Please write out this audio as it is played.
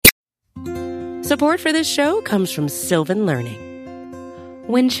Support for this show comes from Sylvan Learning.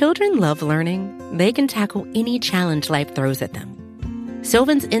 When children love learning, they can tackle any challenge life throws at them.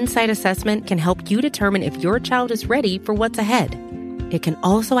 Sylvan's Insight Assessment can help you determine if your child is ready for what's ahead. It can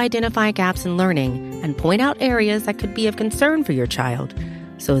also identify gaps in learning and point out areas that could be of concern for your child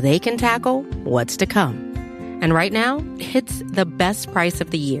so they can tackle what's to come. And right now, it's the best price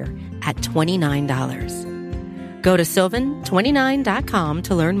of the year at $29. Go to sylvan29.com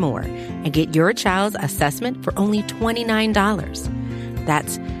to learn more and get your child's assessment for only $29.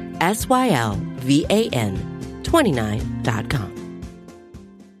 That's SYLVAN 29.com.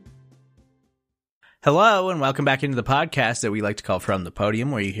 Hello, and welcome back into the podcast that we like to call From the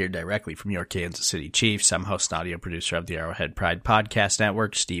Podium, where you hear directly from your Kansas City Chiefs. I'm host and audio producer of the Arrowhead Pride Podcast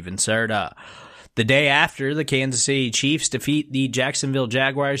Network, Steven Serta. The day after, the Kansas City Chiefs defeat the Jacksonville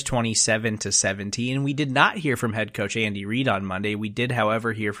Jaguars 27-17. We did not hear from head coach Andy Reid on Monday. We did,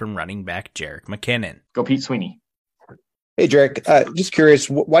 however, hear from running back Jerick McKinnon. Go Pete Sweeney. Hey, Jerick, just curious,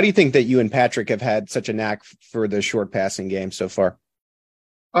 why do you think that you and Patrick have had such a knack for the short passing game so far?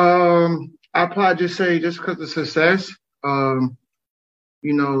 I'd probably just say just because of success. Last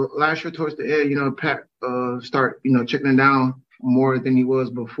year towards the end, Pat start, checking down more than he was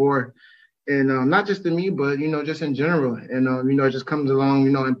before. And not just to me, but, just in general. And, it just comes along,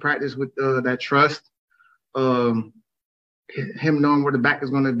 in practice with that trust, him knowing where the back is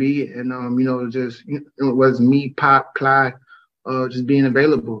going to be. And, it was me, Pop, Clyde, just being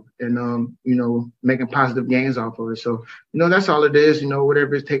available and, making positive gains off of it. So, that's all it is,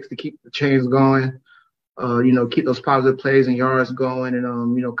 whatever it takes to keep the chains going, keep those positive plays and yards going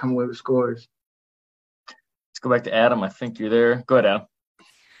and, come away with scores. Let's go back to Adam. I think you're there. Go ahead, Adam.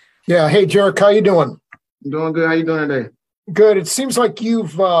 Yeah. Hey, Jerick, how you doing? Doing good. How you doing today? Good. It seems like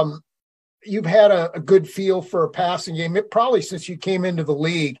you've had a good feel for a passing game, probably since you came into the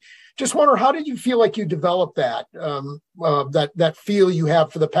league. Just wonder, how did you feel like you developed that that feel you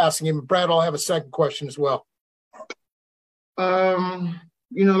have for the passing game? Brad, I'll have a second question as well.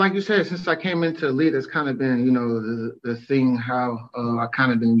 Like you said, since I came into the league, it's kind of been, the thing how I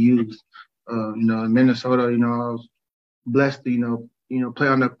kind of been used. In Minnesota, I was blessed to, play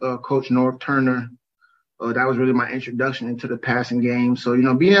under Coach North Turner. That was really my introduction into the passing game. So,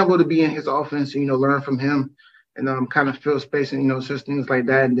 being able to be in his offense, learn from him and kind of fill space and, such things like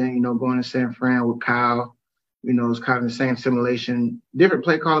that. And then, going to San Fran with Kyle, it's kind of the same simulation, different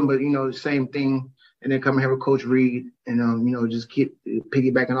play calling, but, the same thing. And then coming here with Coach Reid and, just keep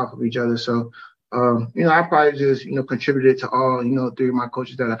piggybacking off of each other. So, I probably just, contributed to all, three of my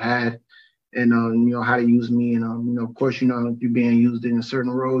coaches that I've had. And, how to use me. And, of course, if you're being used in a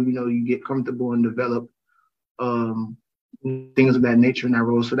certain role, you get comfortable and develop things of that nature in that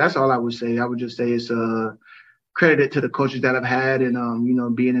role. So that's all I would say. I would just say it's credited to the coaches that I've had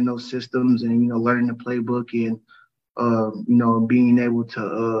and, being in those systems and, learning the playbook and, being able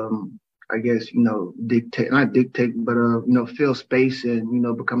to, not dictate, but, fill space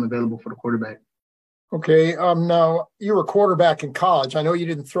and, become available for the quarterback. Okay. Now, you were a quarterback in college. I know you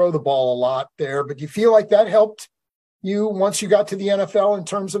didn't throw the ball a lot there, but do you feel like that helped you once you got to the NFL in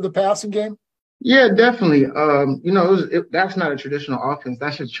terms of the passing game? Yeah, definitely. That's not a traditional offense.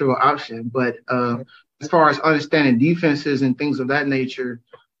 That's a true option. But as far as understanding defenses and things of that nature,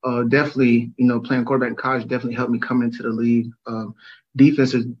 definitely, playing quarterback in college definitely helped me come into the league.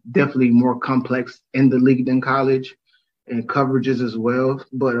 Defense is definitely more complex in the league than college. And coverages as well.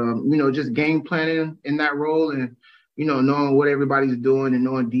 But, just game planning in that role and, knowing what everybody's doing and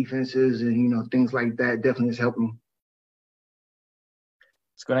knowing defenses and, things like that definitely has helped me.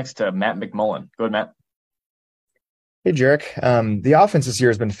 Let's go next to Matt McMullen. Go ahead, Matt. Hey, Jerick. The offense this year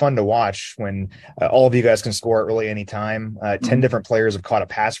has been fun to watch when all of you guys can score really anytime. 10 different players have caught a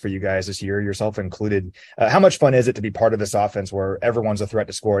pass for you guys this year, yourself included. How much fun is it to be part of this offense where everyone's a threat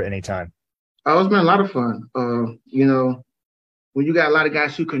to score at any time? It's been a lot of fun. When you got a lot of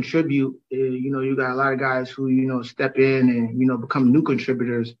guys who contribute, you got a lot of guys who, step in and, become new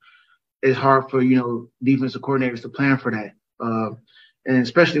contributors, it's hard for, defensive coordinators to plan for that. And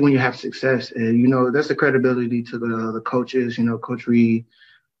especially when you have success. And, that's the credibility to the coaches, Coach Reid,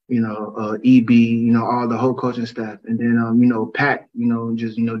 EB, all the whole coaching staff. And then, Pat,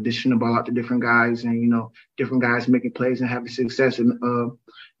 just, dishing the ball out to different guys and, different guys making plays and having success and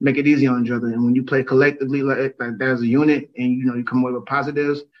make it easy on each other. And when you play collectively like that as a unit and, you come away with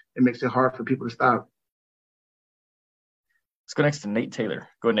positives, it makes it hard for people to stop. Let's go next to Nate Taylor.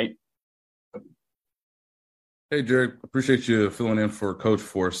 Go ahead, Nate. Hey, Jerick. Appreciate you filling in for Coach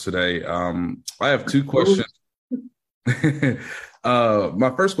for us today. I have two questions.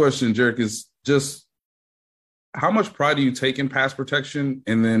 My first question, Jerick, is just how much pride do you take in pass protection?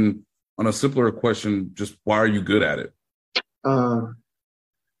 And then On a simpler question, just why are you good at it?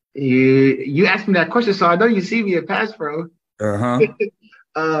 You asked me that question, so I know you see me at Pass Pro. Uh-huh.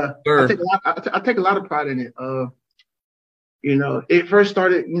 Sure. I take a lot of pride in it. It first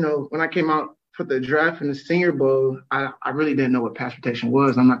started, when I came out for the draft in the Senior Bowl, I really didn't know what pass protection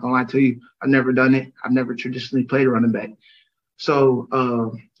was. I'm not gonna lie to you. I've never done it. I've never traditionally played a running back. So,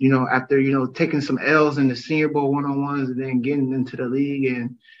 after, taking some L's in the Senior Bowl one-on-ones and then getting into the league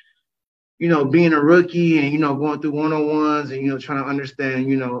and, being a rookie and, going through one-on-ones and, trying to understand,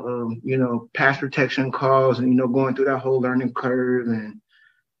 pass protection calls and, going through that whole learning curve and,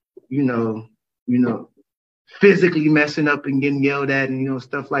 physically messing up and getting yelled at and,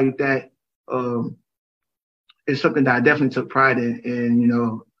 stuff like that. It's something that I definitely took pride in.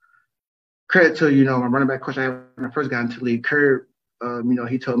 And, credit to, my running back coach I had when I first got into the league, Curb,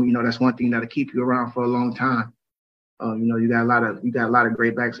 he told me, that's one thing that'll keep you around for a long time. You got a lot of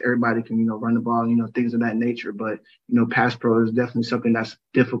great backs. Everybody can, run the ball, things of that nature. But, pass pro is definitely something that's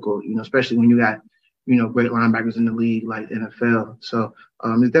difficult, especially when you got, great linebackers in the league like the NFL. So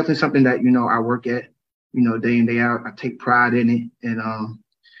it's definitely something that, I work at, day in, day out. I take pride in it. And,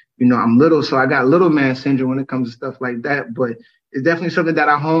 I'm little, so I got little man syndrome when it comes to stuff like that. But it's definitely something that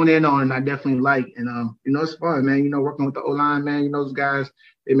I hone in on and I definitely like. And, it's fun, man. Working with the O-line, man, those guys,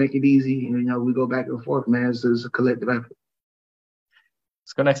 they make it easy. And, we go back and forth, man. It's a collective effort.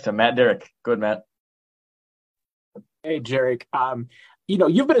 Let's go next to Matt Derrick. Go ahead, Matt. Hey, Jerick.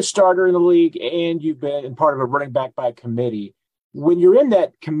 You've been a starter in the league and you've been part of a running back by committee. When you're in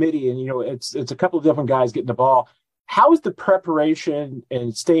that committee and, it's a couple of different guys getting the ball, how is the preparation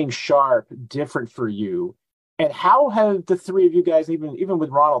and staying sharp different for you? And how have the three of you guys, even with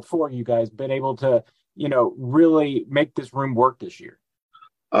Ronald, four of you guys, been able to, really make this room work this year?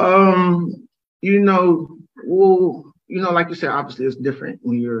 Like you said, obviously it's different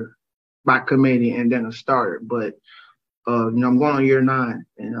when you're by committee and then a starter. But, I'm going on year 9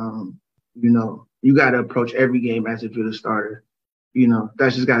 and, you got to approach every game as if you're the starter.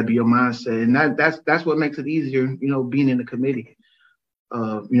 That's just got to be your mindset. And that's what makes it easier, being in the committee.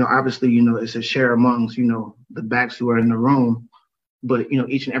 Obviously, it's a share amongst, the backs who are in the room. But,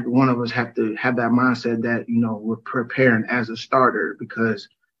 each and every one of us have to have that mindset that, we're preparing as a starter because,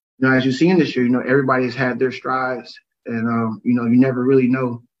 as you've seen this year, everybody's had their strides and, you never really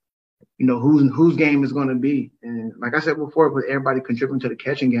know, whose game is going to be. And like I said before, with everybody contributing to the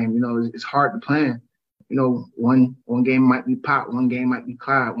catching game, it's hard to plan. One game might be Pop, one game might be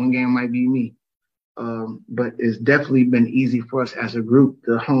Clyde, one game might be me. But it's definitely been easy for us as a group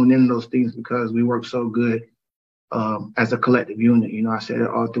to hone in those things because we work so good as a collective unit. I said it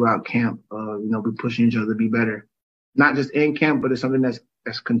all throughout camp. We pushing each other to be better, not just in camp, but it's something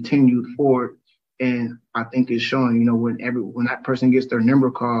that's continued forward. And I think it's showing, when that person gets their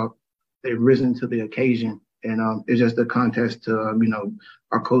number called, they've risen to the occasion. And it's just a contest to,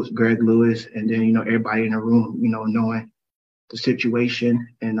 our coach, Greg Lewis, and then, everybody in the room, knowing the situation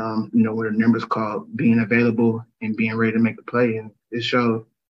and, where the numbers called, being available and being ready to make the play. And it showed.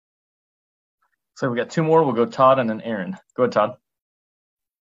 So we got 2 more. We'll go Todd and then Aaron. Go ahead, Todd.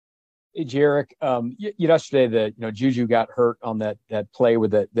 Hey, Jerick. Yesterday, Juju got hurt on that play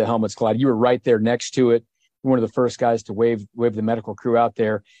with the helmets collide. You were right there next to it. One of the first guys to wave the medical crew out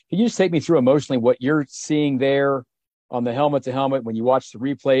there. Can you just take me through emotionally what you're seeing there on the helmet to helmet when you watch the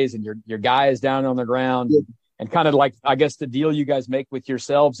replays and your guy is down on the ground and kind of like, I guess, the deal you guys make with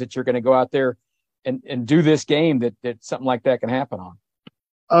yourselves that you're going to go out there and do this game that something like that can happen on?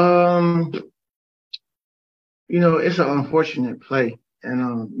 It's an unfortunate play.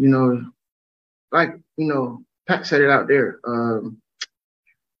 And, Pat said it out there,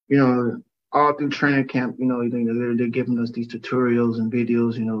 all through training camp, they're giving us these tutorials and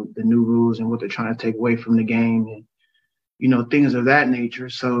videos, the new rules and what they're trying to take away from the game and, things of that nature.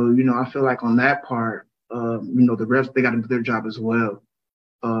 So, I feel like on that part, the refs, they got to do their job as well.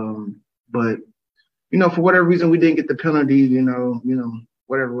 But, for whatever reason, we didn't get the penalty,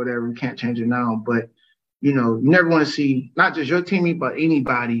 whatever, we can't change it now. But, you never want to see not just your teammate, but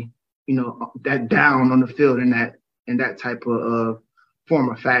anybody, that down on the field in that type of form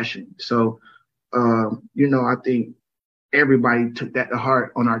of fashion. So, I think everybody took that to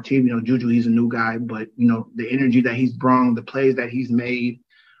heart on our team. Juju, he's a new guy, but, the energy that he's brought, the plays that he's made,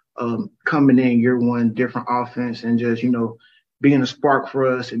 coming in year 1, different offense and just, being a spark for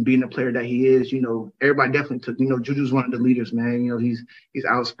us and being the player that he is, everybody definitely took, Juju's one of the leaders, man. He's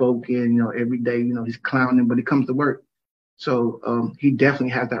outspoken, every day, he's clowning, but he comes to work. So he definitely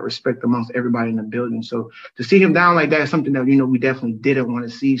has that respect amongst everybody in the building. So to see him down like that is something that, we definitely didn't want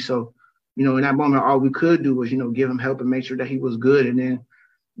to see. So, in that moment, all we could do was, give him help and make sure that he was good. And then,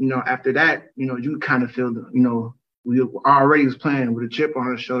 after that, you kind of feel we already was playing with a chip on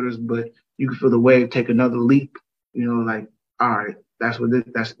our shoulders, but you can feel the wave take another leap. Like, all right, that's what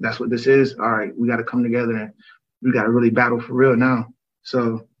this is. All right, we got to come together and we got to really battle for real now.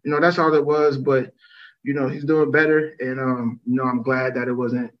 So that's all it was. But he's doing better, and I'm glad that it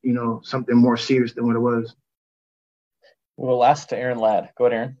wasn't something more serious than what it was. Well, last to Aaron Ladd. Go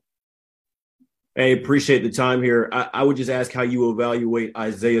ahead, Aaron. Hey, appreciate the time here. I would just ask how you evaluate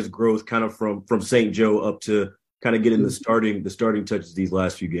Isaiah's growth kind of from St. Joe up to kind of getting the starting touches these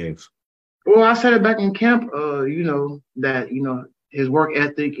last few games. Well, I said it back in camp, that, his work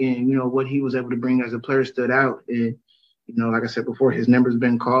ethic and, what he was able to bring as a player stood out. And, like I said before, his number's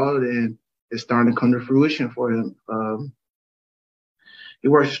been called and it's starting to come to fruition for him. He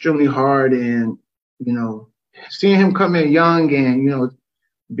works extremely hard, and, seeing him come in young and,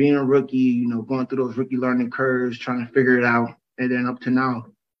 being a rookie, going through those rookie learning curves, trying to figure it out, and then up to now,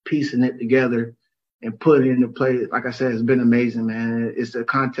 piecing it together and putting it into play, like I said, it's been amazing, man. It's a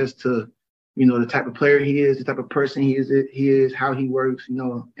contest to, the type of player he is, the type of person he is, how he works, and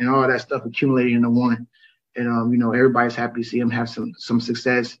all that stuff accumulating into one. And, everybody's happy to see him have some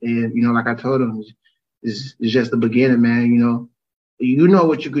success. And, like I told him, it's just the beginning, man. You know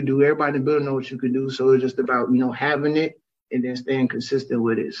what you could do. Everybody in the building know what you could do. So it's just about, having it and then staying consistent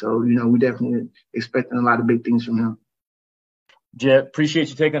with it. So, we definitely expecting a lot of big things from him. Jet, appreciate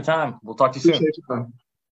you taking the time. We'll talk to you soon.